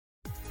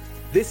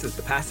This is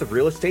the Passive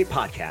Real Estate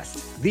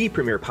Podcast, the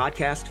premier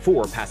podcast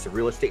for passive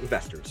real estate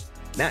investors.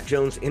 Matt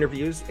Jones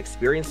interviews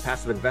experienced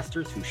passive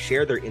investors who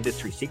share their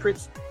industry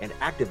secrets and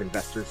active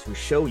investors who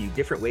show you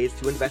different ways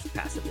to invest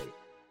passively.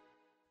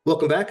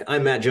 Welcome back.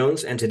 I'm Matt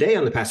Jones, and today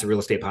on the Passive Real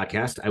Estate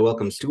Podcast, I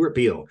welcome Stewart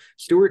Beal.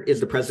 Stewart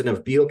is the president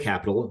of Beal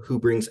Capital, who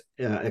brings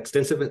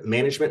extensive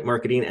management,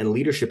 marketing, and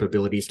leadership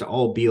abilities to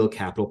all Beal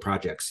Capital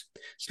projects.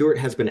 Stewart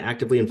has been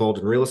actively involved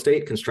in real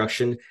estate,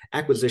 construction,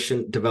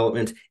 acquisition,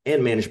 development,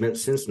 and management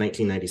since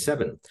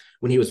 1997.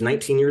 When he was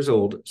 19 years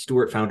old,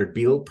 Stewart founded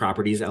Beal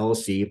Properties,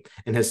 LLC,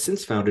 and has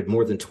since founded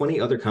more than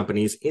 20 other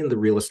companies in the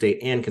real estate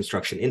and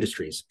construction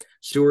industries.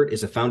 Stewart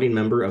is a founding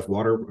member of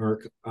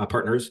Watermark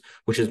Partners,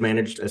 which has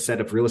managed a set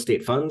of real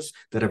estate funds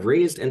that have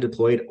raised and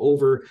deployed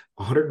over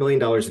 $100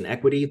 million in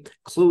equity,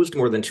 closed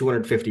more than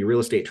 250 real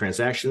estate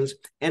transactions,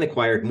 and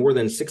acquired more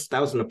than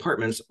 6,000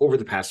 apartments over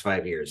the past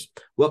 5 years.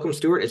 Welcome,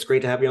 Stewart. It's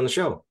great to have you on the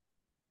show.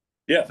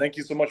 Yeah, thank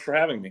you so much for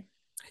having me.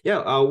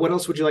 Yeah, what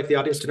else would you like the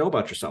audience to know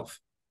about yourself?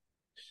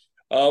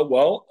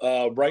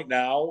 Right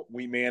now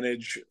we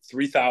manage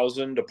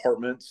 3,000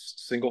 apartments,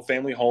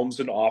 single-family homes,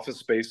 and office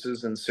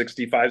spaces in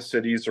 65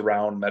 cities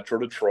around Metro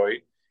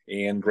Detroit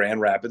and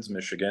Grand Rapids,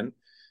 Michigan.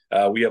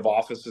 We have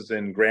offices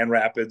in Grand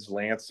Rapids,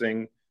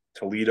 Lansing,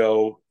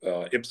 Toledo,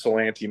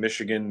 Ypsilanti,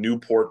 Michigan,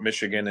 Newport,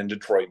 Michigan, and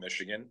Detroit,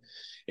 Michigan.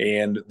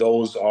 And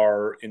those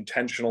are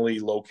intentionally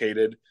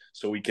located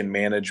so we can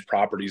manage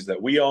properties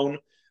that we own,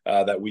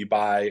 that we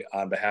buy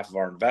on behalf of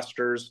our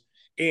investors.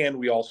 And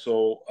we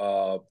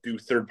also do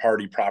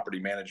third-party property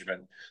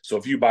management. So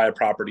if you buy a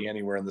property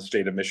anywhere in the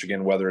state of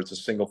Michigan, whether it's a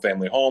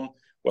single-family home,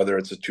 whether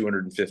it's a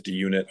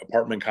 250-unit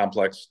apartment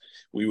complex,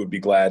 we would be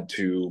glad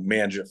to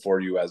manage it for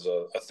you as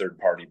a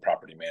third-party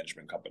property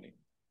management company.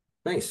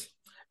 Nice.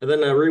 And then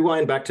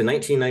rewind back to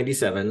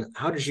 1997.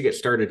 How did you get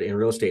started in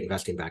real estate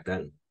investing back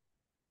then?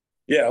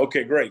 Yeah,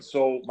 okay, great.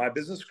 So my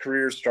business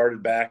career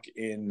started back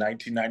in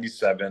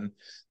 1997.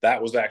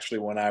 That was actually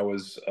when I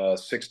was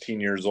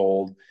 16 years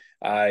old.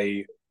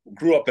 I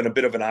grew up in a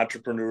bit of an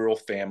entrepreneurial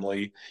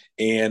family,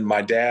 and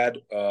my dad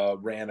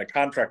ran a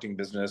contracting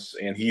business,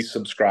 and he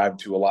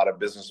subscribed to a lot of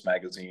business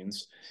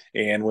magazines.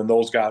 And when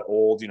those got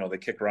old, they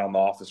kick around the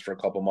office for a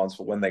couple months,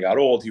 but when they got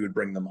old, he would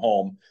bring them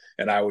home,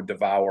 and I would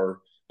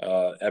devour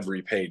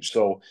every page.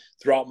 So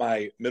throughout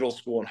my middle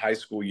school and high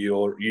school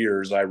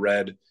years, I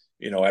read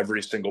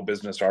every single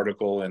business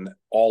article in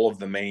all of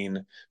the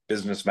main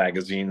business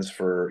magazines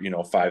for,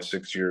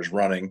 5-6 years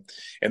running.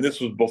 And this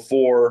was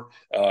before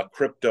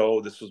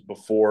crypto. This was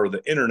before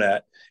the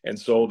internet. And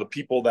so the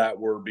people that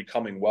were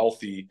becoming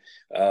wealthy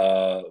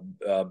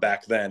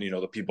back then,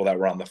 the people that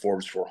were on the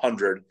Forbes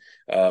 400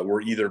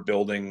 were either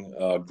building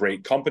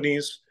great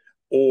companies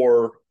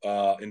or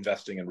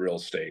investing in real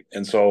estate.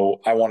 And so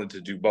I wanted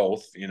to do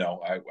both.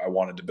 I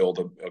wanted to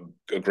build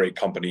a great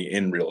company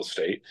in real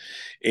estate.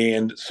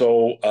 And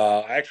so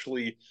I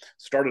actually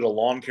started a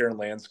lawn care and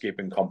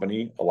landscaping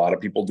company. A lot of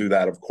people do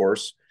that, of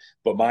course,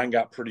 but mine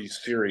got pretty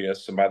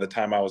serious. And by the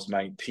time I was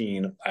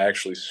 19, I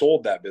actually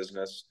sold that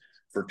business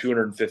for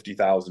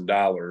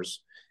 $250,000.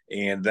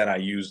 And then I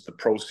used the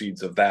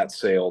proceeds of that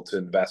sale to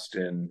invest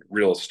in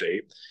real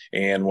estate.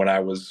 And when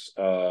I was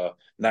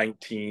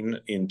 19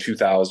 in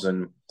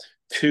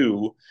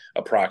 2002,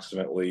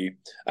 approximately,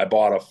 I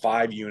bought a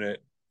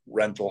 5-unit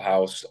rental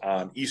house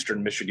on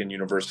Eastern Michigan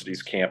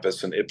University's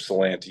campus in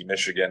Ypsilanti,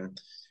 Michigan.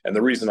 And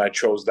the reason I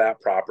chose that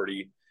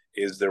property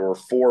is there were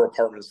 4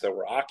 apartments that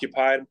were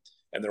occupied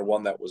and there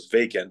one that was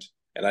vacant,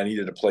 and I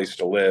needed a place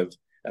to live.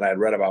 And I had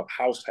read about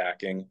house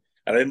hacking,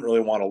 and I didn't really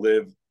want to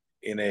live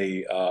in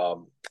a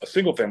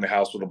single family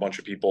house with a bunch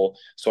of people.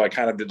 So I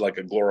kind of did like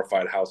a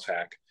glorified house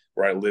hack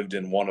where I lived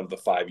in one of the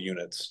 5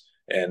 units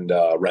and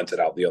rented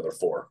out the other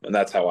 4. And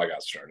that's how I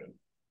got started.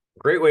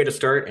 Great way to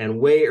start, and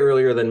way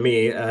earlier than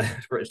me,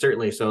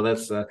 certainly. So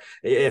that's,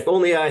 if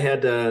only I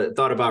had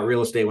thought about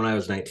real estate when I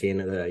was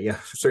 19. Yeah,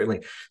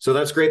 certainly. So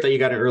that's great that you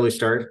got an early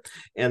start.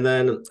 And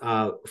then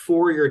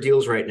for your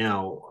deals right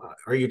now,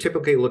 are you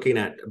typically looking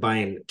at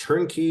buying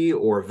turnkey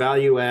or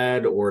value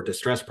add or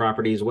distressed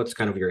properties? What's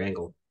kind of your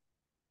angle?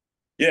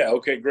 Yeah,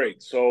 okay,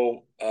 great.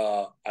 So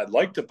I'd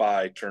like to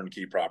buy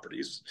turnkey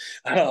properties,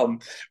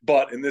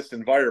 but in this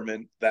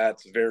environment,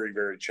 that's very,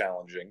 very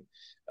challenging.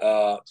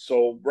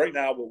 So right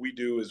now, what we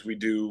do is we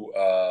do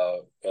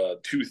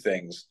 2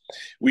 things.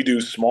 We do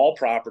small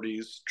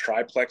properties,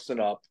 triplex and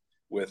up,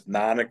 with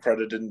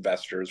non-accredited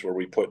investors, where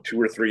we put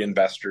 2 or 3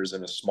 investors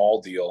in a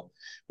small deal.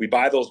 We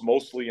buy those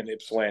mostly in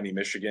Ypsilanti,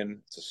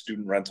 Michigan. It's a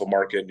student rental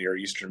market near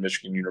Eastern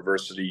Michigan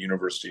University,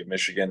 University of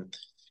Michigan,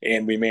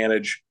 and we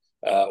manage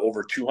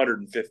over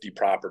 250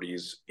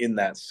 properties in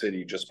that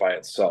city just by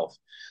itself.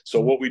 So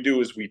what we do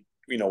is we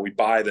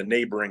buy the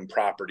neighboring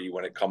property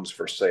when it comes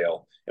for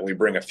sale, and we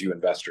bring a few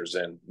investors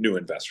in, new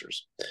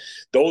investors.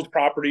 Those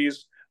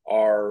properties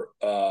are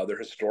they're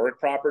historic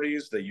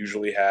properties. They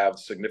usually have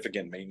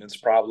significant maintenance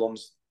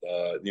problems.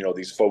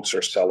 These folks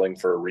are selling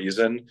for a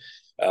reason.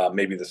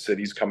 Maybe the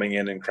city's coming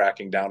in and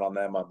cracking down on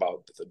them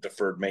about the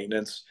deferred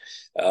maintenance.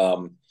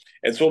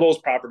 And so those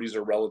properties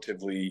are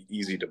relatively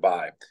easy to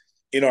buy.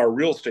 in our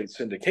real estate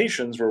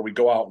syndications, where we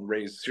go out and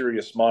raise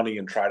serious money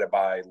and try to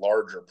buy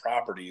larger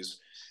properties,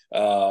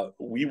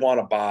 we want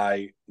to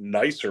buy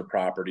nicer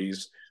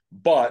properties.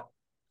 But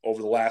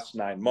over the last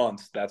 9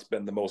 months, that's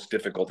been the most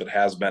difficult it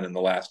has been in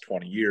the last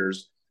 20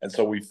 years. And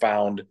so we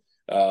found,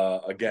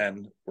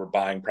 again, we're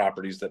buying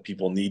properties that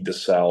people need to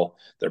sell.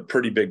 They're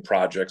pretty big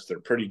projects. They're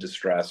pretty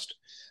distressed.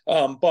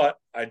 But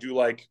I do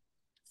like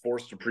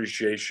forced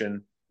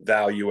appreciation,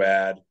 value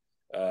add,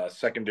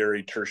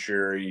 secondary,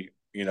 tertiary,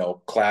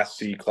 class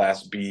C,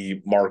 class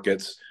B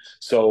markets.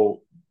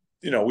 So,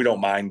 we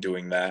don't mind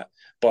doing that.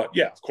 But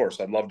yeah, of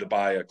course, I'd love to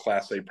buy a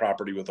class A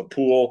property with a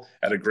pool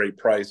at a great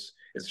price.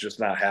 It's just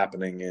not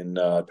happening in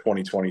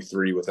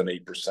 2023 with an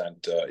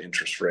 8%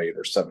 interest rate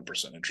or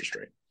 7% interest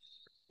rate.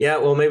 Yeah,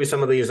 well, maybe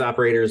some of these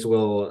operators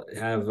will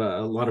have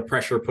a lot of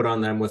pressure put on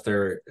them with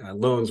their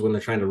loans when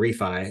they're trying to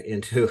refi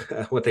into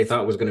what they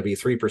thought was going to be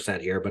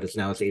 3% here, but it's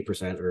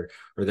 8% or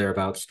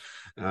thereabouts,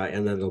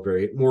 and then they'll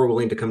be more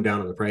willing to come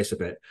down on the price a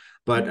bit.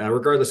 But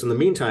regardless, in the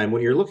meantime,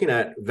 when you're looking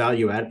at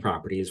value add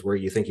properties where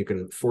you think you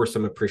can force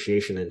some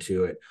appreciation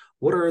into it,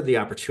 what are the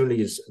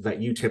opportunities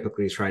that you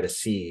typically try to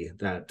see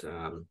that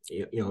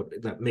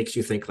that makes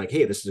you think like,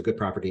 hey, this is a good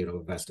property to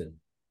invest in?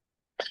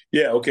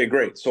 Yeah, okay,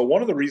 great. So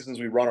one of the reasons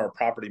we run our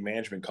property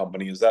management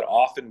company is that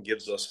often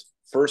gives us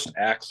first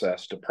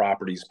access to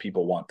properties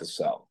people want to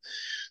sell.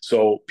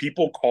 So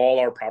people call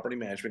our property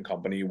management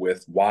company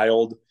with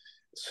wild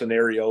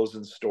scenarios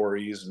and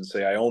stories and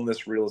say, I own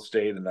this real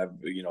estate and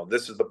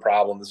this is the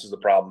problem, this is the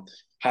problem.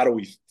 How do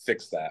we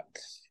fix that?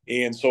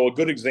 And so a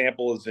good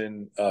example is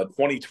in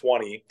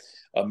 2020,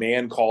 a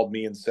man called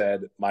me and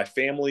said, my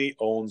family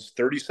owns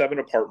 37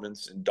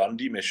 apartments in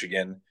Dundee,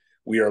 Michigan.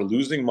 We are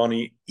losing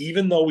money,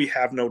 even though we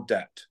have no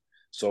debt.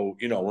 So,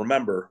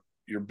 remember,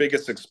 your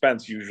biggest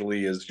expense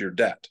usually is your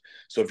debt.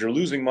 So if you're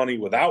losing money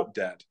without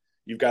debt,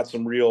 you've got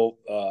some real,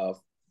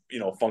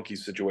 funky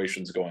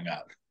situations going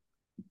on.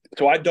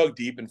 So I dug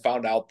deep and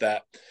found out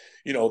that,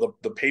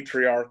 the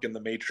patriarch and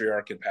the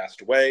matriarch had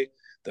passed away.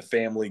 The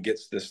family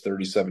gets this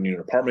 37-unit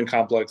apartment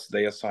complex.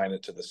 They assign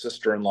it to the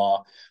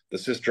sister-in-law. The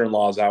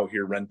sister-in-law is out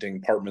here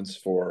renting apartments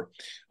for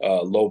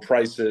low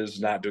prices,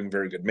 not doing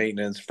very good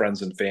maintenance,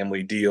 friends and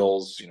family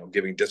deals,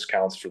 giving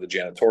discounts for the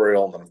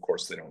janitorial. And then, of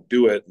course, they don't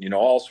do it,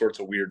 all sorts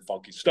of weird,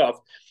 funky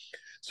stuff.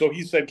 So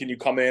he said, can you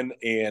come in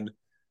and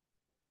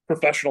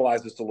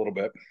professionalize this a little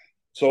bit?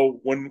 So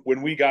when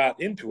we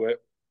got into it,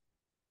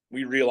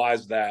 we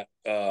realized that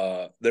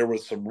there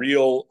was some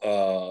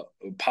real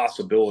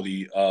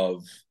possibility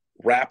of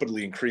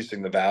rapidly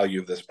increasing the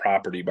value of this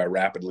property by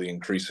rapidly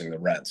increasing the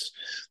rents.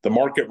 The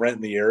market rent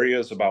in the area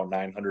is about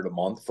 $900 a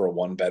month for a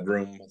one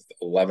bedroom,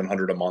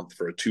 $1,100 a month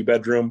for a two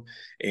bedroom.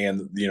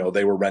 And,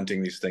 they were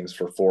renting these things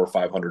for $400 or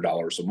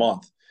 $500 a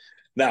month.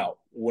 Now,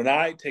 when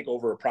I take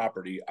over a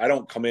property, I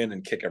don't come in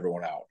and kick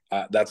everyone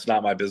out. That's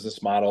not my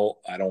business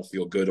model. I don't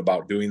feel good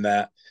about doing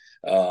that.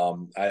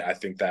 I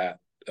think that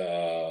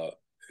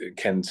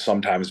can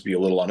sometimes be a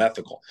little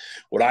unethical.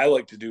 What I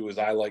like to do is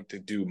I like to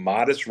do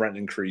modest rent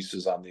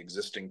increases on the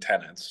existing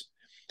tenants.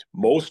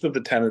 Most of the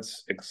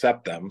tenants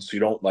accept them, so you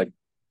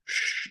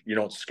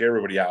don't scare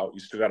everybody out. You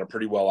still got a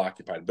pretty well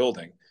occupied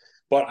building.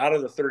 But out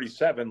of the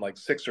 37, like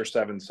 6 or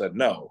 7 said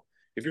no.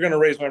 If you're going to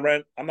raise my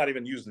rent, I'm not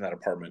even using that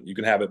apartment. You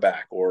can have it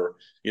back. Or,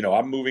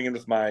 I'm moving in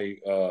with my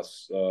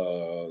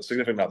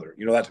significant other,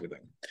 that type of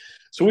thing.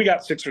 So we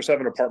got 6 or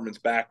 7 apartments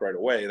back right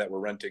away that we're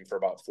renting for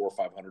about $400 or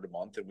 $500 a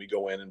month. And we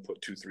go in and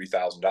put $2,000,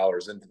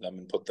 $3,000 into them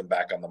and put them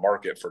back on the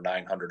market for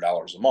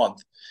 $900 a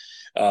month.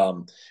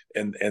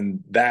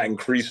 And that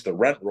increased the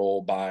rent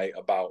roll by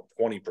about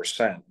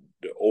 20%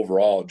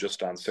 overall,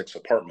 just on 6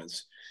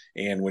 apartments.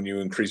 And when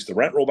you increase the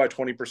rent roll by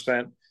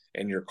 20%,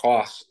 and your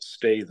costs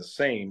stay the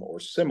same or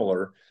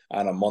similar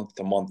on a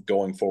month-to-month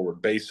going forward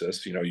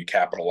basis, you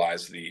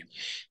capitalize the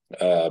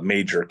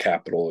major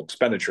capital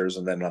expenditures,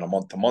 and then on a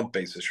month-to-month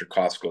basis, your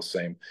costs go the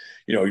same.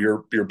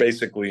 You're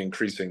basically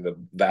increasing the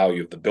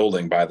value of the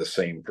building by the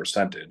same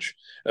percentage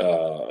a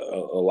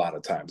lot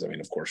of times. I mean,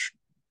 of course,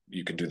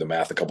 you can do the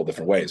math a couple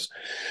different ways,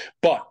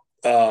 but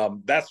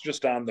that's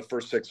just on the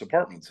first 6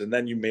 apartments. And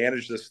then you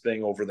manage this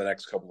thing over the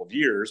next couple of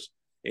years,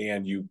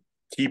 and you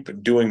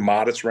keep doing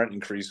modest rent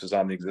increases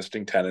on the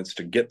existing tenants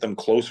to get them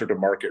closer to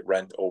market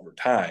rent over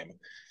time.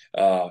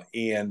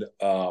 And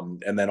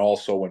then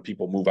also when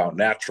people move out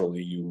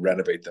naturally, you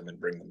renovate them and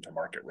bring them to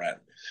market rent.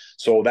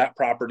 So that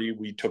property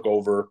we took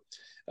over,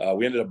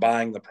 we ended up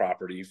buying the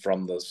property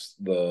from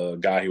the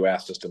guy who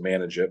asked us to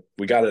manage it.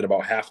 We got it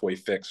about halfway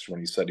fixed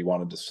when he said he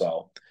wanted to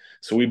sell.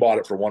 So we bought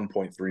it for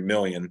 $1.3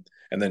 million.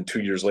 And then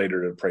 2 years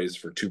later, it appraised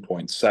for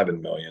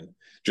 $2.7 million.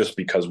 Just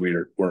because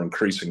we're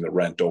increasing the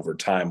rent over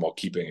time while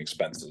keeping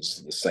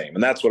expenses the same.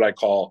 And that's what I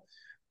call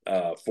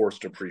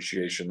forced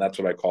appreciation. That's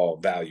what I call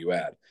value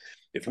add.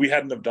 If we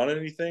hadn't have done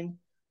anything,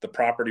 the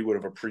property would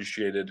have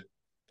appreciated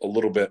a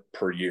little bit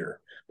per year.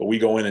 But we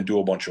go in and do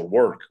a bunch of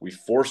work. We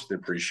force the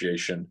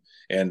appreciation,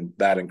 and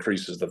that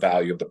increases the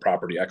value of the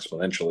property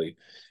exponentially.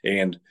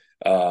 And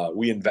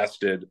we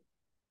invested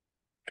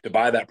to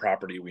buy that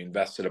property. We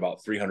invested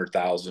about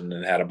 $300,000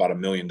 and had about $1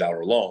 million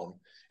loan.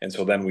 And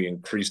so then we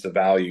increased the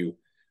value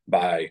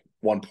by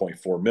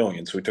 1.4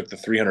 million. So we took the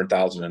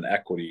 300,000 in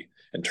equity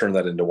and turned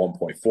that into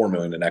 1.4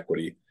 million in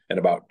equity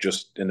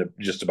in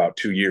just about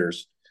 2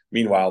 years.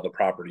 Meanwhile, the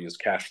property is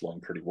cash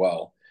flowing pretty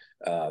well.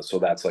 So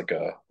that's like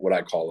what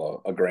I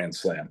call a grand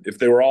slam. If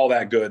they were all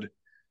that good,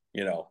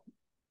 you know,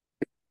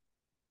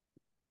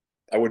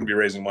 I wouldn't be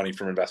raising money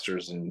from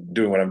investors and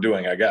doing what I'm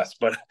doing, I guess.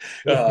 But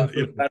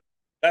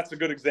that's a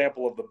good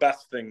example of the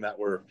best thing that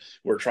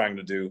we're trying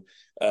to do,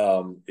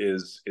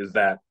 is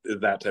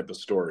that type of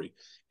story.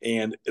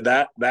 And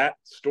that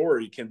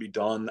story can be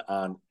done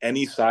on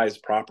any size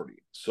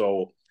property.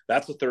 So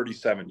that's a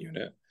 37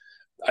 unit.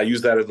 I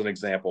use that as an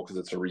example because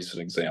it's a recent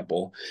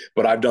example,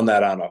 but I've done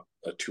that on a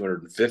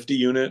 250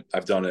 unit.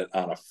 I've done it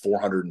on a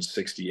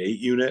 468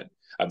 unit.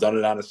 I've done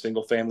it on a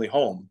single family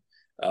home.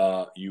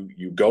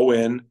 You go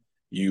in,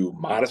 you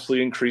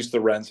modestly increase the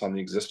rents on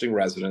the existing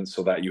residents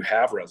so that you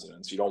have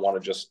residents. You don't want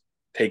to just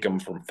take them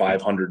from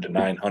 500 to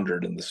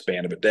 900 in the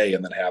span of a day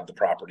and then have the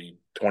property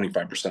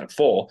 25%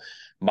 full.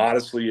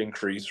 Modestly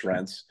increase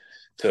rents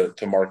to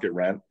market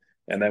rent.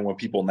 And then when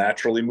people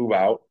naturally move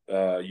out,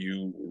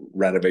 you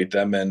renovate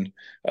them and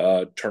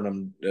turn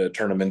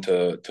them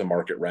into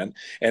market rent.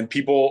 And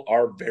people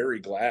are very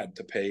glad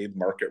to pay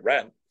market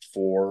rent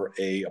for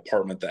a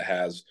apartment that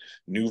has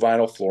new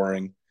vinyl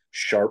flooring,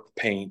 sharp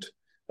paint,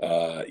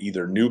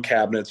 either new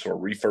cabinets or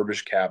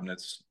refurbished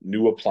cabinets,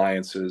 new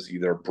appliances,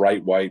 either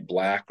bright white,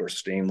 black, or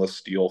stainless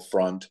steel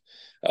front.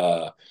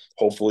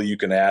 Hopefully you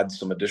can add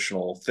some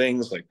additional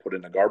things like put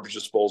in a garbage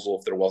disposal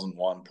if there wasn't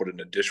one, put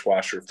in a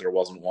dishwasher if there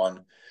wasn't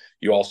one.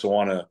 You also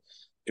want to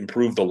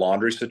improve the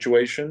laundry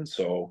situation.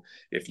 So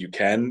if you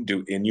can,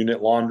 do in-unit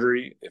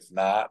laundry. If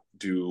not,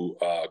 do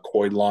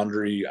coin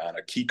laundry on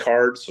a key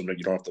card so that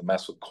you don't have to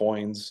mess with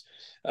coins.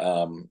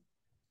 A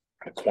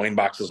coin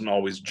box doesn't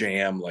always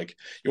jam. Like,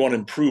 you want to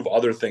improve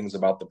other things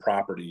about the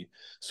property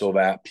so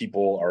that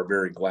people are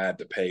very glad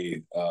to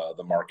pay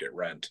the market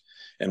rent.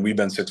 And we've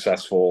been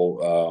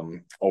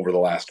successful over the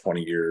last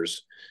 20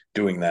 years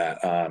doing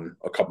that on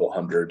a couple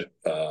hundred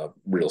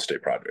real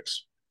estate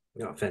projects.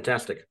 Oh,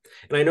 fantastic.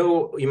 And I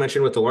know you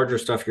mentioned with the larger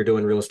stuff, you're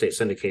doing real estate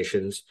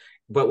syndications,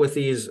 but with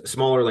these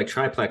smaller like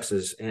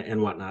triplexes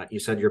and whatnot, you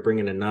said you're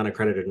bringing in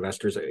non-accredited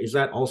investors. Is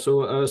that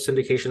also a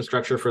syndication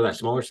structure for that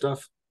smaller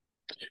stuff?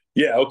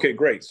 Yeah. Okay,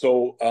 great.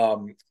 So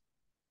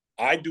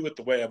I do it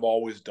the way I've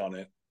always done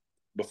it.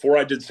 Before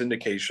I did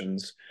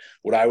syndications,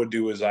 what I would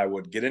do is I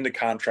would get into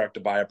contract to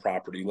buy a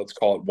property. Let's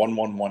call it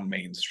 111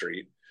 Main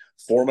Street,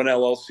 form an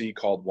LLC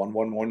called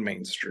 111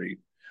 Main Street,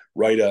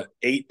 write a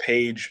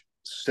 8-page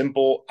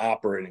simple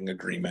operating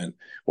agreement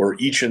where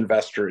each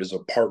investor is a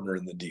partner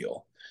in the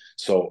deal.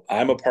 So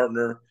I'm a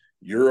partner,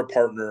 you're a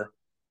partner,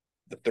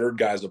 the third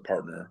guy's a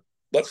partner.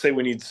 Let's say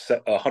we need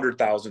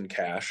 100,000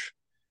 cash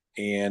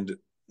and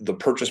the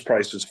purchase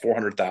price is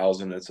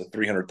 400,000. It's a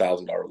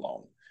 $300,000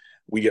 loan.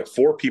 We get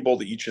 4 people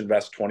to each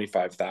invest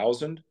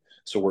 25,000.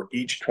 So we're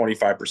each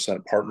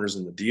 25% partners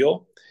in the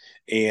deal,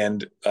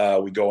 and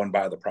we go and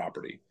buy the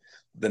property.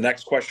 The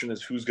next question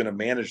is, who's going to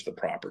manage the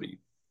property?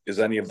 Is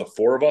any of the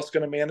 4 of us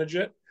going to manage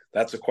it?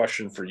 That's a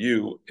question for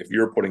you. If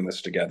you're putting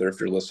this together, if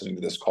you're listening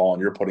to this call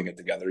and you're putting it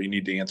together, you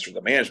need to answer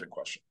the management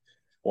question.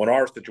 Well, in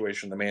our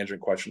situation, the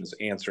management question is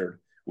answered.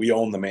 We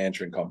own the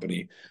management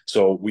company,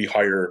 so we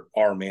hire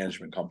our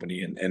management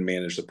company and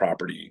manage the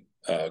property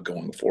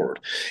going forward.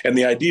 And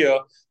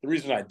the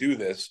reason I do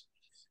this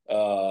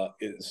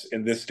is,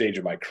 in this stage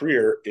of my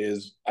career,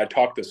 is I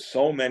talk to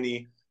so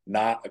many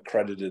not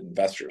accredited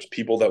investors,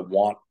 people that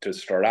want to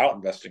start out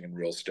investing in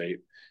real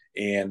estate.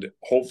 And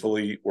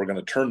hopefully we're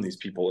going to turn these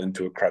people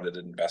into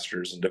accredited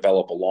investors and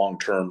develop a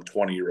long-term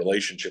 20-year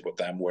relationship with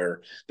them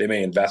where they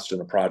may invest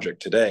in a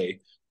project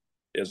today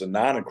as a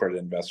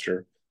non-accredited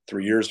investor.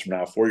 3 years from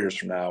now, 4 years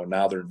from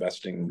now they're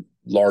investing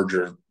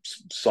larger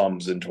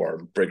sums into our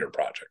bigger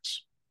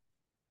projects.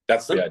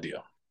 That's the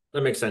idea.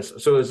 That makes sense.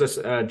 So is this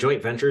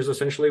joint ventures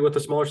essentially with the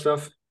smaller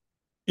stuff?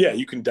 Yeah,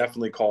 you can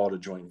definitely call it a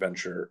joint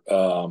venture.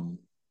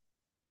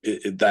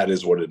 That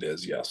is what it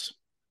is, yes.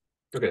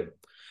 Okay,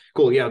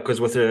 cool. Yeah, because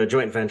with a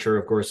joint venture,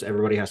 of course,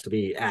 everybody has to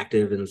be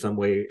active in some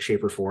way,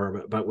 shape, or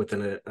form. But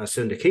within a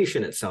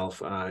syndication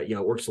itself,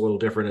 it works a little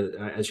different.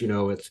 As you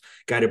know, it's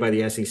guided by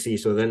the SEC.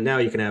 So then now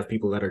you can have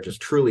people that are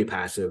just truly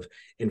passive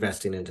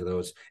investing into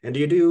those. And do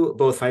you do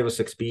both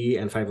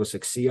 506B and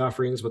 506C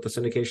offerings with the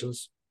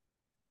syndications?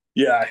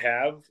 Yeah, I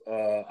have.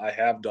 I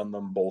have done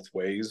them both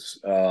ways.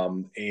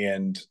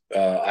 And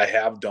I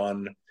have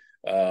done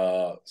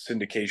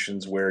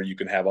syndications where you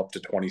can have up to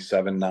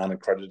 27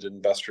 non-accredited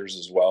investors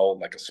as well,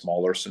 like a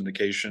smaller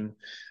syndication.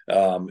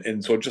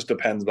 And so it just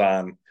depends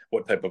on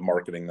what type of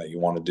marketing that you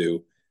want to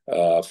do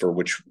for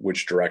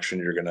which direction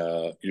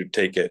you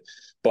take it.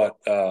 But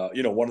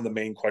one of the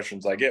main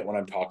questions I get when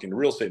I'm talking to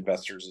real estate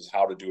investors is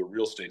how to do a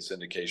real estate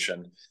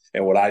syndication.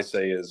 And what I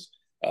say is,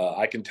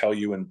 I can tell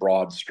you in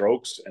broad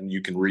strokes, and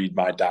you can read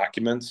my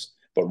documents,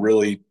 but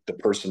really the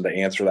person to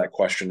answer that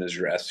question is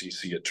your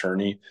SEC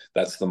attorney.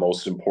 That's the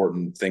most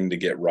important thing to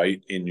get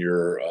right in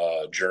your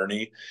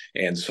journey.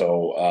 And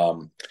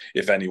so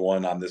if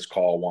anyone on this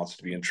call wants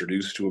to be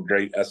introduced to a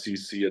great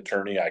SEC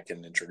attorney, I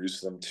can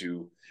introduce them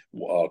to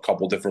a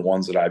couple different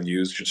ones that I've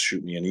used. Just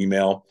shoot me an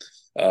email.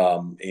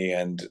 That's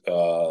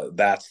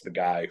the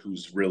guy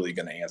who's really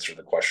going to answer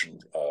the question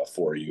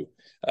for you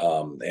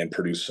and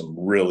produce some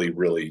really,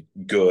 really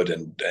good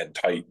and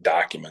tight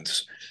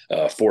documents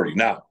for you.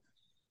 Now,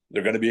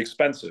 they're going to be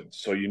expensive,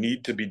 so you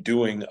need to be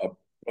doing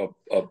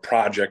a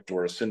project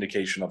or a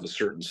syndication of a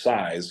certain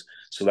size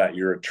so that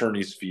your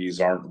attorney's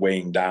fees aren't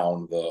weighing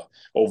down the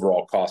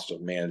overall cost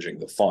of managing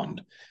the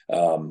fund.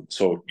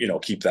 So,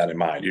 keep that in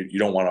mind. You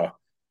don't want to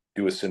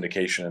do a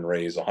syndication and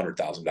raise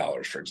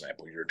 $100,000, for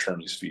example. Your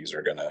attorney's fees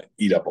are going to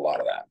eat up a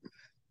lot of that.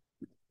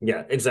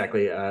 Yeah,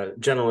 exactly.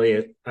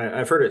 Generally,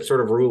 I've heard it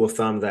sort of a rule of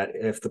thumb that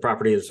if the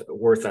property is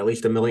worth at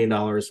least $1 million,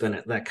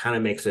 then that kind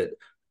of makes it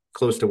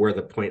close to where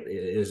the point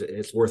is.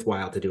 It's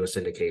worthwhile to do a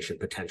syndication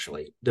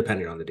potentially,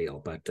 depending on the deal,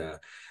 but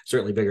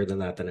certainly bigger than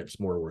that, then it's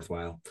more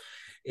worthwhile.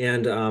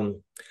 And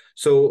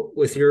so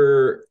with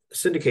your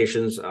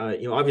syndications,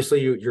 obviously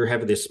you're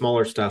having this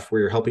smaller stuff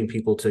where you're helping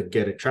people to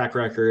get a track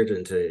record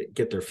and to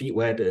get their feet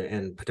wet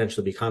and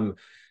potentially become,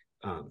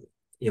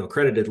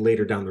 accredited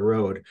later down the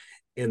road.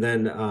 And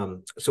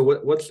then, so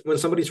what's when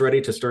somebody's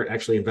ready to start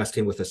actually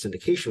investing with a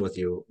syndication with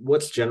you,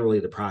 what's generally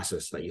the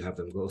process that you have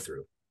them go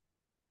through?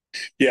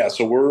 Yeah,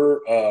 so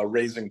we're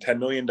raising $10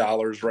 million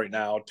right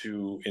now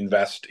to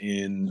invest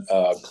in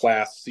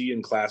Class C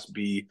and Class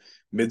B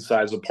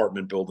mid-size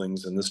apartment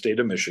buildings in the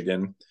state of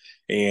Michigan.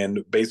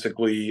 And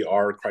basically,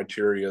 our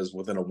criteria is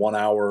within a 1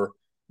 hour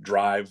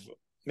drive,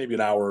 maybe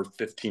an hour,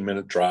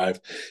 15-minute drive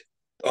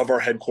of our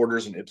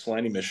headquarters in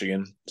Ypsilanti,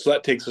 Michigan. So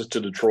that takes us to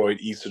Detroit,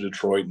 east of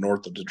Detroit,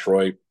 north of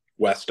Detroit,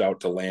 west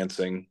out to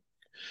Lansing,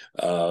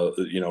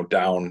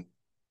 down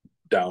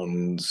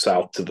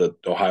south to the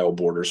Ohio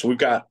border. So we've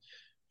got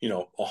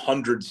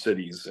 100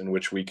 cities in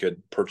which we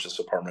could purchase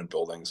apartment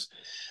buildings.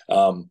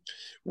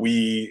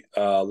 We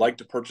like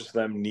to purchase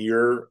them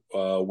near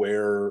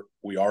where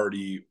we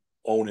already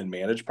own and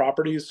manage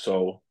properties.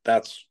 So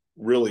that's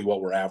really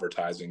what we're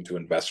advertising to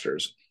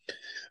investors.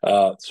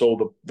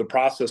 So the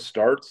process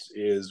starts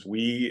is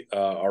we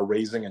are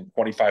raising in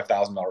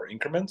 $25,000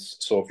 increments.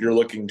 So if you're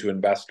looking to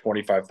invest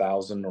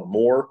 $25,000 or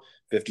more,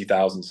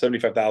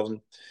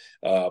 $50,000,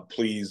 $75,000,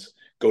 please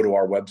go to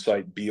our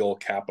website,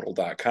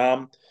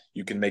 bealcapital.com.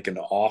 You can make an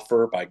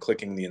offer by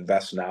clicking the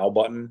Invest Now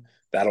button.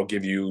 That'll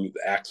give you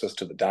access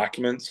to the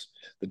documents.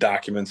 The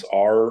documents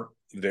are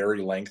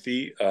very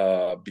lengthy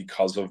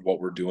because of what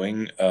we're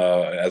doing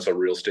as a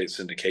real estate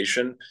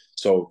syndication.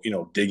 So,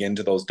 dig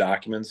into those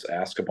documents,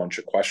 ask a bunch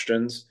of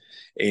questions,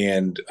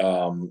 and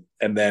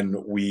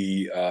then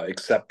we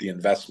accept the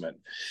investment.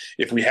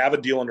 If we have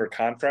a deal under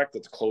contract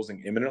that's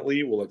closing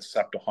imminently, we'll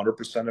accept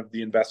 100% of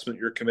the investment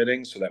you're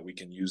committing so that we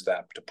can use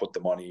that to put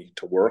the money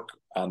to work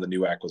on the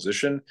new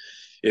acquisition.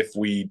 If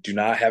we do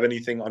not have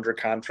anything under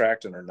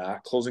contract and are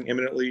not closing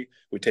imminently,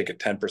 we take a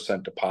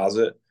 10%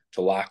 deposit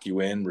to lock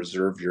you in,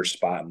 reserve your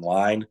spot in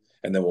line,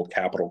 and then we'll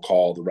capital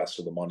call the rest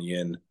of the money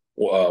in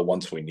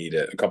once we need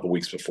it, a couple of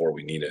weeks before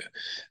we need it.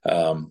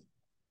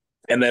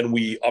 And then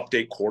we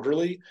update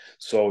quarterly.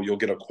 So you'll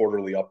get a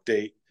quarterly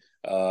update.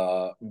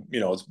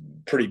 It's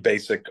pretty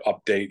basic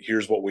update.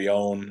 Here's what we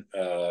own.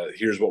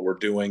 Here's what we're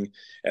doing.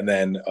 And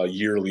then a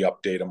yearly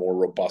update, a more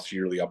robust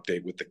yearly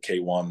update with the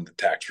K1, the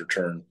tax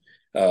return.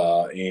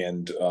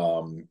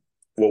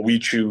 What we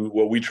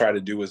try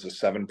to do is a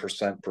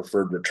 7%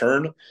 preferred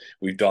return.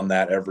 We've done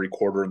that every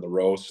quarter in the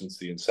row since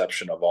the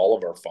inception of all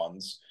of our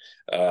funds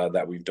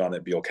that we've done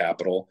at Beal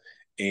Capital.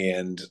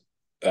 And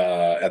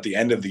at the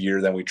end of the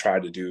year, then we try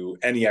to do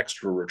any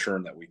extra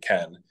return that we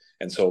can.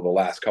 And so the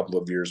last couple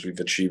of years, we've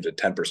achieved a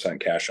 10%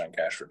 cash on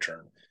cash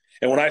return.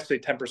 And when I say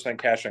 10%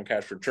 cash on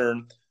cash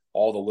return,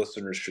 all the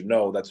listeners should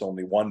know that's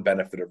only one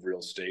benefit of real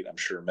estate. I'm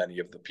sure many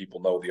of the people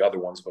know the other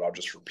ones, but I'll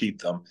just repeat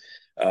them.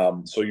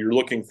 So you're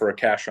looking for a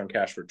cash on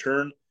cash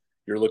return.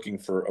 You're looking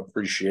for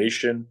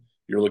appreciation.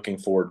 You're looking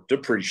for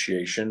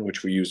depreciation,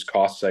 which we use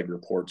cost seg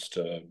reports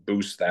to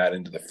boost that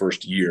into the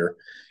first year.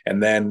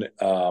 And then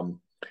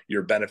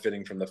you're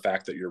benefiting from the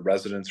fact that your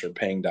residents are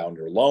paying down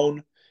your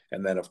loan.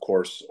 And then, of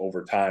course,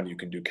 over time, you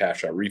can do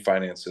cash out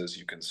refinances.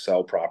 You can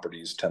sell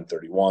properties,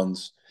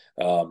 1031s.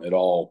 It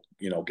all,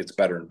 gets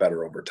better and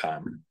better over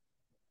time.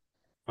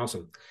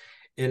 Awesome.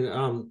 And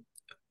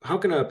how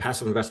can a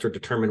passive investor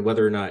determine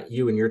whether or not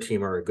you and your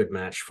team are a good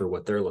match for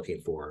what they're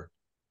looking for?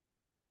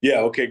 Yeah.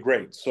 Okay,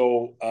 great.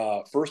 So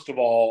first of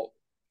all,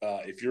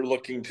 if you're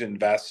looking to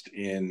invest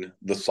in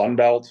the Sun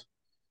Belt,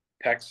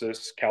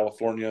 Texas,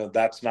 California,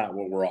 that's not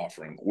what we're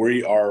offering.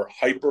 We are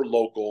hyper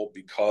local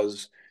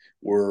because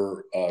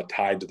we're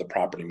tied to the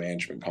property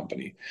management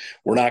company.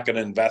 We're not going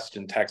to invest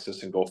in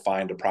Texas and go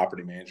find a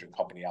property management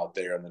company out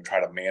there and then try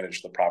to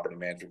manage the property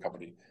management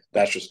company.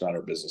 That's just not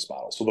our business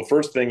model. So the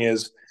first thing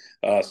is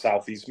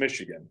Southeast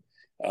Michigan.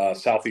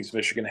 Southeast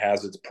Michigan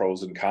has its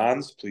pros and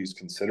cons. Please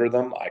consider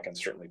them. I can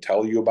certainly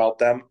tell you about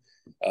them.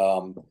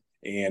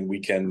 and we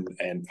can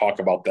talk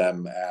about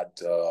them at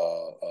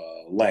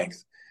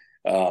length.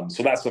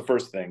 So that's the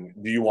first thing.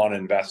 Do you want to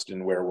invest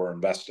in where we're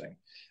investing?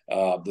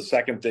 The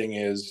second thing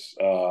is,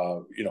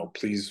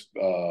 please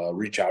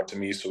reach out to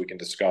me so we can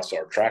discuss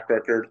our track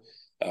record.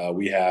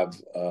 We have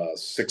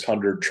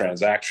 600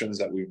 transactions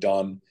that we've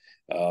done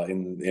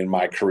in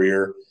my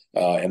career.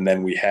 And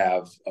then we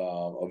have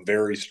a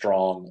very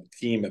strong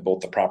team at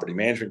both the property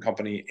management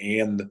company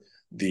and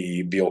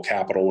the Beal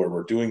Capital, where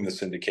we're doing the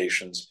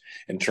syndications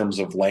in terms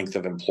of length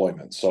of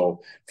employment.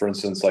 So, for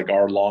instance, like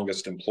our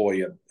longest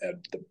employee at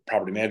the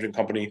property management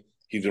company,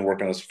 he's been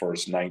working with us for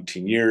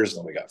 19 years, and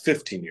then we got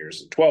 15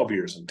 years and 12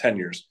 years and 10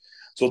 years.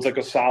 So it's like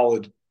a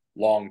solid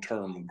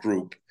long-term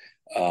group.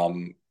 A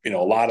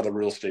lot of the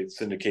real estate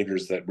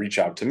syndicators that reach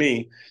out to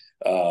me,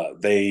 I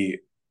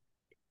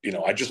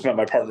just met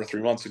my partner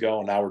 3 months ago,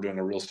 and now we're doing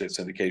a real estate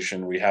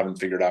syndication. We haven't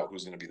figured out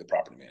who's going to be the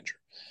property manager.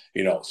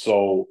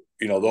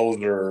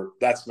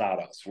 That's not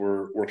us.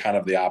 We're kind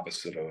of the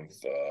opposite of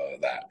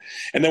that.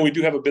 And then we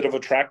do have a bit of a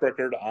track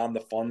record on the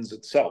funds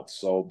itself.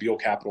 So Beal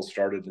Capital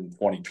started in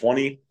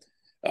 2020.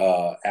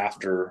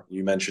 After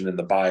you mentioned in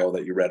the bio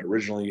that you read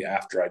originally,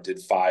 after I did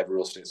 5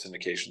 real estate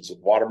syndications with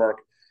Watermark,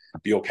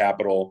 Beal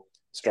Capital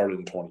started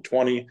in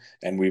 2020,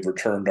 and we've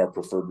returned our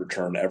preferred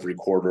return every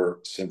quarter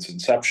since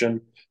inception.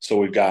 So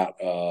we've got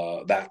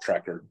that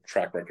track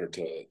record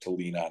to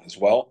lean on as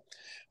well.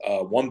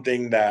 One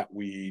thing that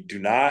we do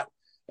not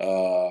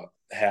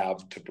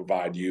have to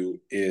provide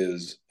you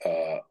is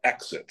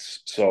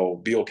exits. So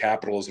Beal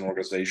Capital is an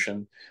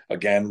organization.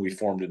 Again, we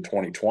formed in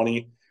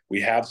 2020.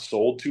 We have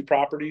sold 2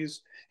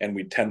 properties, and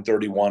we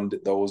 1031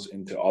 those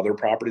into other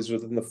properties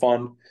within the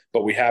fund,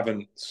 but we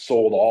haven't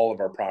sold all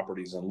of our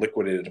properties and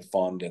liquidated a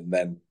fund and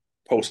then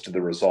posted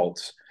the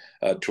results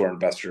to our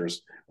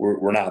investors.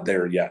 We're not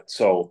there yet.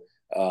 So,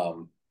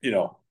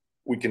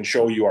 we can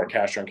show you our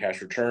cash on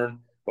cash return,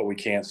 but we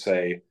can't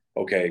say,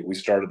 okay, we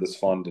started this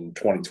fund in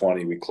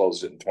 2020, we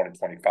closed it in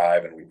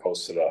 2025, and we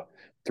posted a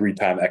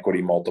 3-time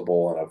equity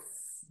multiple and a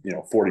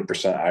 40%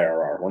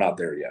 IRR. We're not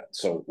there yet.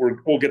 So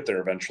we'll get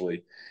there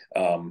eventually.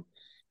 So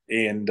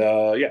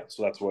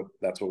that's what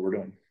we're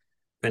doing.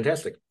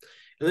 Fantastic.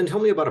 And then tell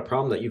me about a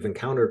problem that you've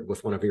encountered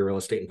with one of your real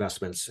estate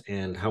investments,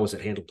 and how was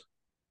it handled?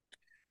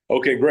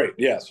 Okay, great.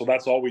 Yeah. So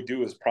that's all we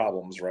do is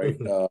problems, right?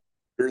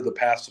 You're the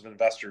passive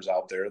investors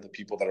out there, the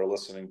people that are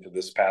listening to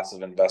this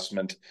passive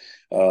investment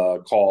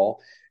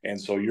call. And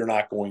so you're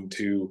not going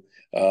to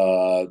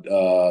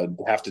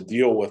have to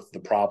deal with the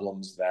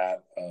problems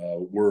that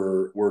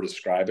we're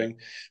describing.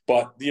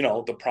 But,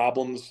 the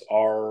problems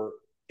are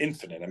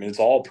infinite. I mean, it's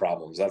all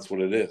problems. That's what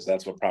it is.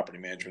 That's what property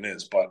management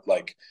is. But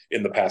like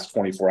in the past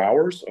 24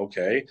 hours,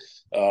 okay.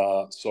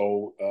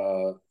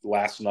 So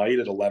last night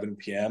at 11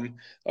 p.m.,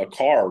 a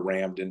car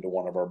rammed into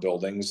one of our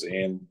buildings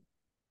and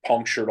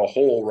punctured a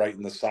hole right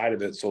in the side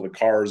of it. So the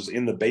car's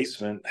in the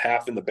basement,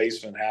 half in the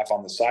basement, half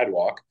on the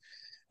sidewalk.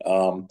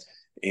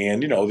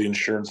 And the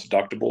insurance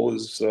deductible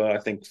is I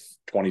think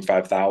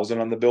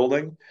 $25,000 on the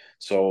building.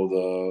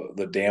 So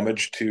the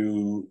damage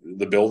to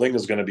the building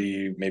is going to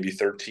be maybe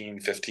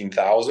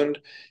 $15,000,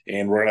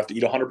 and we're gonna have to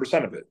eat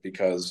 100% of it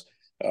because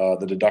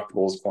the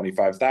deductible is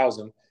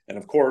 $25,000. And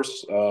of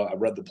course, I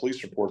read the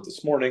police report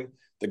this morning.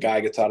 The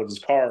guy gets out of his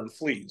car and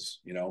flees.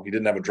 He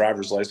didn't have a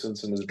driver's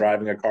license and is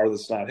driving a car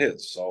that's not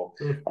his. So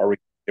are we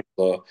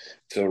able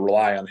to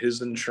rely on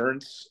his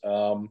insurance?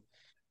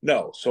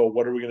 No. So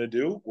what are we going to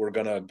do? We're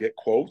going to get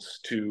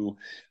quotes to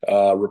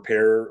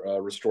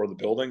restore the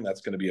building. That's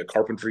going to be a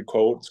carpentry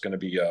quote. It's going to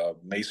be a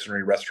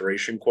masonry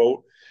restoration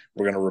quote.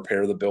 We're going to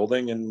repair the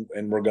building, and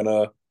we're going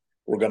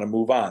to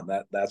move on.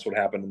 That's what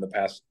happened in the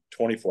past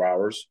 24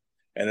 hours.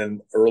 And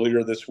then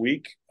earlier this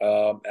week,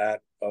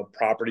 at a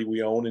property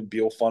we own in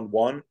Beal Fund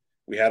 1,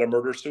 we had a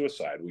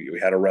murder-suicide. We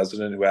had a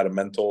resident who had a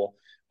mental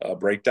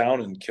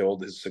breakdown and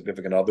killed his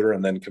significant other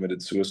and then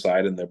committed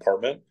suicide in the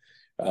apartment.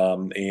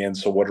 And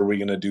so what are we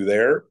going to do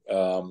there?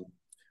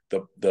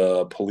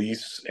 The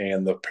police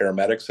and the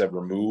paramedics have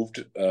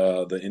removed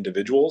the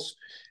individuals,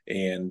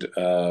 and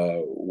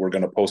we're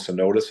going to post a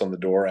notice on the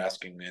door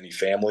asking any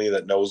family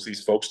that knows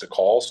these folks to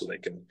call so they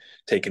can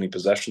take any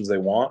possessions they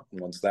want.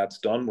 And once that's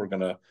done, we're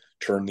going to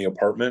turn the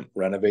apartment,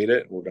 renovate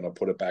it. We're going to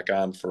put it back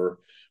on for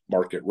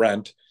market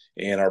rent.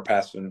 And our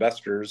passive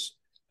investors,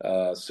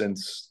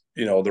 since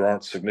there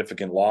aren't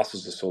significant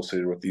losses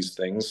associated with these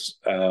things,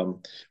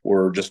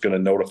 we're just going to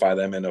notify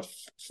them in a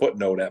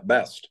footnote at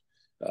best,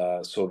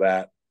 so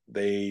that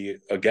they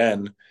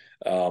again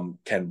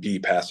can be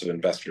passive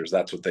investors.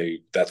 That's what they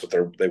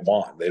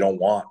want. They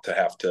don't want to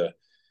have to,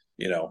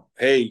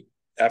 hey,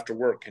 after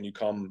work, can you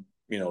come,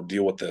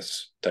 deal with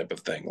this type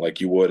of thing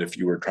like you would if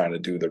you were trying to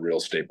do the real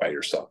estate by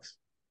yourself.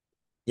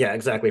 Yeah,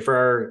 exactly. For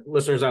our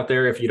listeners out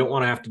there, if you don't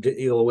want to have to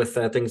deal with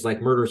things like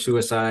murder,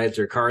 suicides,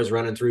 or cars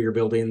running through your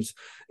buildings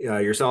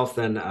yourself,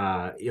 then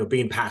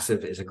being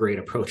passive is a great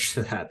approach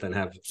to that. Then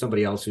have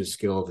somebody else who's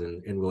skilled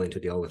and willing to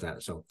deal with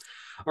that. So,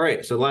 all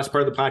right. So the last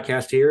part of the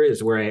podcast here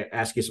is where I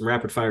ask you some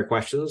rapid fire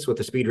questions with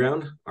the speed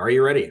round. Are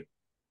you ready?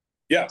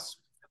 Yes.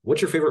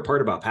 What's your favorite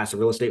part about passive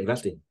real estate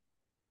investing?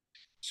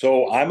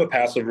 So I'm a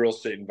passive real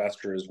estate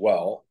investor as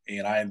well,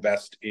 and I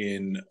invest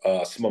in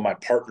some of my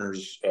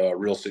partners'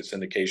 real estate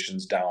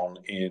syndications down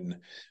in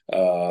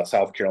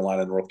South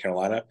Carolina, North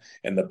Carolina.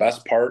 And the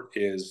best part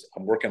is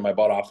I'm working my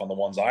butt off on the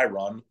ones I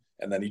run,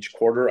 and then each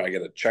quarter I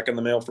get a check in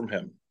the mail from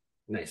him.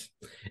 Nice.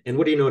 And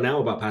what do you know now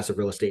about passive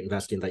real estate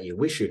investing that you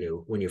wish you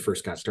knew when you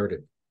first got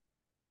started?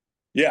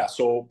 Yeah,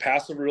 so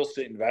passive real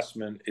estate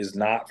investment is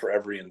not for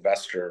every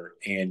investor,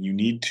 and you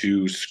need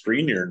to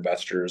screen your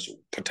investors,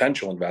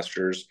 potential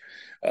investors,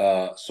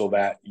 so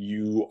that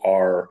you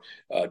are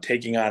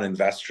taking on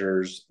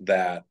investors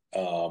that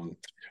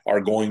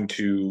are going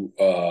to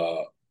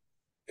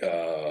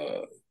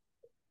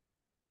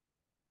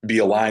be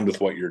aligned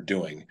with what you're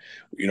doing.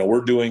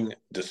 We're doing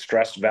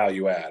distressed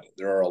value add.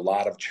 There are a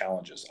lot of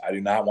challenges. I do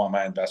not want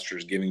my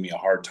investors giving me a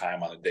hard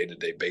time on a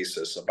day-to-day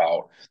basis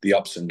about the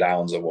ups and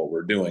downs of what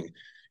we're doing.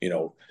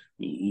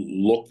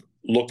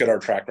 Look at our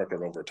track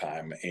record over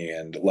time,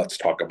 and let's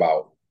talk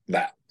about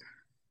that.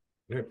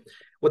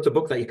 What's a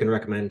book that you can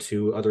recommend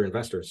to other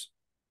investors?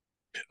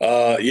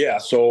 Yeah,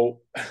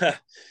 so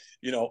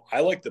I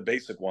like the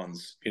basic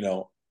ones.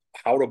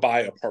 How to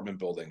buy apartment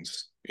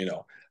buildings.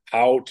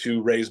 How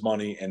to raise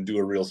money and do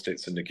a real estate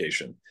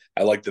syndication.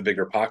 I like the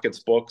Bigger Pockets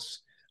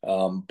books,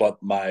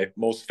 but my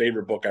most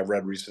favorite book I've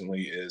read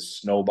recently is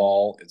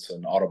Snowball. It's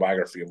an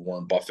autobiography of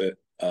Warren Buffett.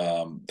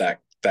 That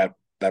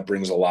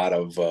brings a lot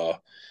of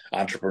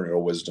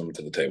entrepreneurial wisdom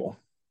to the table.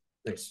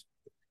 Nice.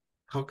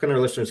 How can our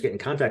listeners get in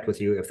contact with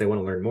you if they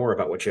want to learn more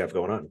about what you have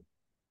going on?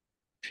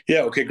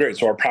 Yeah, okay, great.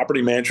 So our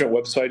property management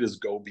website is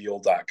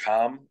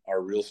gobeal.com.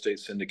 Our real estate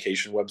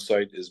syndication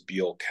website is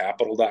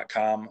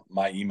bealcapital.com.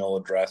 My email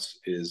address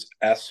is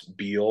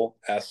sbeal,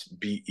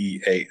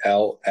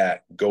 SBEAL,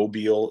 at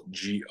gobeal,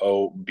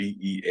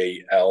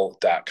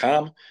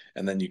 GOBEAL.com.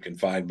 And then you can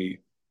find me,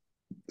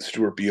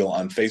 Stewart Beal,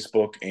 on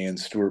Facebook and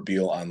Stewart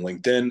Beal on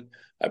LinkedIn.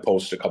 I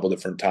post a couple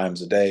different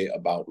times a day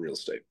about real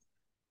estate.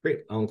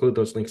 Great. I'll include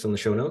those links in the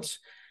show notes.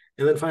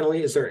 And then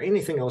finally, is there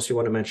anything else you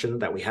want to mention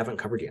that we haven't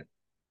covered yet?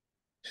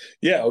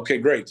 Yeah, okay,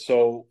 great.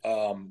 So,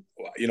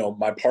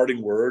 my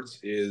parting words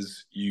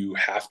is you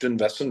have to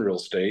invest in real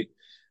estate.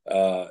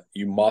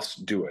 You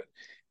must do it.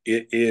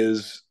 It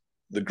is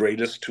the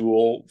greatest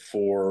tool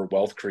for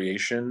wealth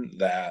creation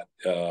that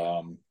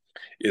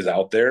is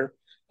out there.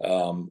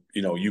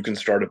 You can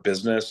start a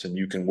business and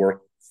you can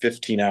work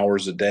 15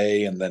 hours a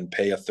day and then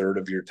pay a third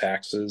of your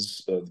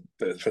taxes,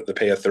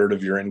 pay a third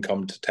of your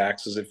income to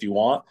taxes if you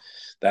want.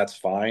 That's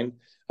fine.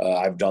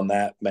 I've done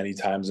that many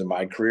times in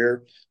my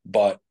career,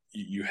 but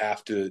you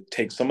have to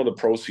take some of the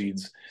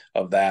proceeds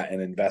of that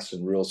and invest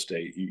in real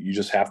estate. You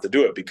just have to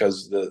do it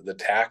because the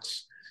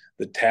tax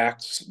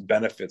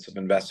benefits of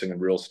investing in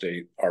real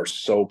estate are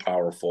so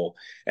powerful.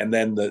 And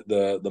then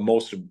the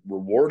most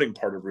rewarding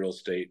part of real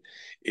estate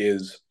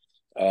is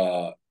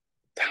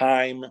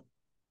time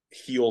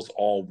heals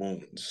all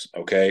wounds.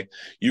 Okay.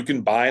 You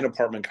can buy an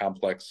apartment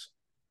complex,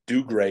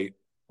 do great,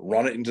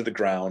 run it into the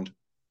ground,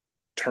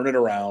 turn it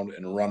around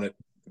and run it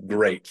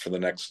great for the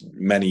next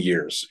many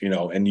years,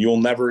 and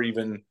you'll never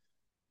even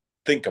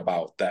think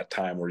about that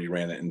time where you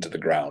ran it into the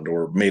ground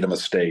or made a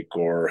mistake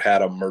or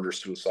had a murder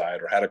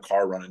suicide or had a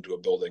car run into a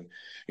building.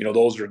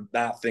 Those are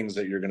not things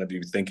that you're going to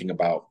be thinking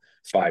about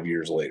 5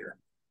 years later.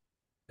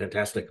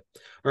 Fantastic.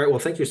 All right. Well,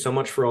 thank you so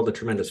much for all the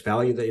tremendous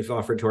value that you've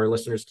offered to our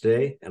listeners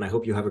today. And I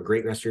hope you have a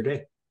great rest of your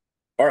day.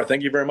 All right.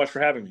 Thank you very much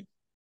for having me.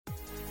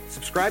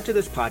 Subscribe to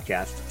this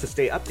podcast to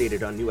stay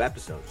updated on new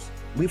episodes.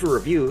 Leave a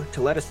review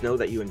to let us know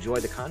that you enjoy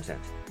the content.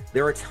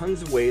 There are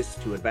tons of ways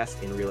to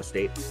invest in real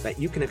estate that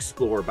you can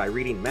explore by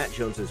reading Matt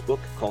Jones's book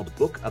called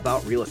Book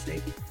About Real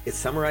Estate. It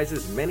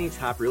summarizes many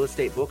top real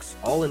estate books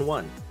all in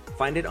one.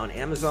 Find it on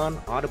Amazon,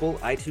 Audible,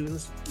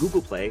 iTunes,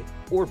 Google Play,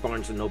 or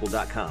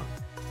barnesandnoble.com.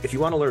 If you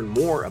want to learn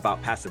more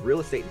about passive real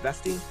estate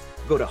investing,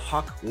 go to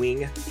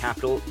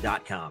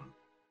hawkwingcapital.com.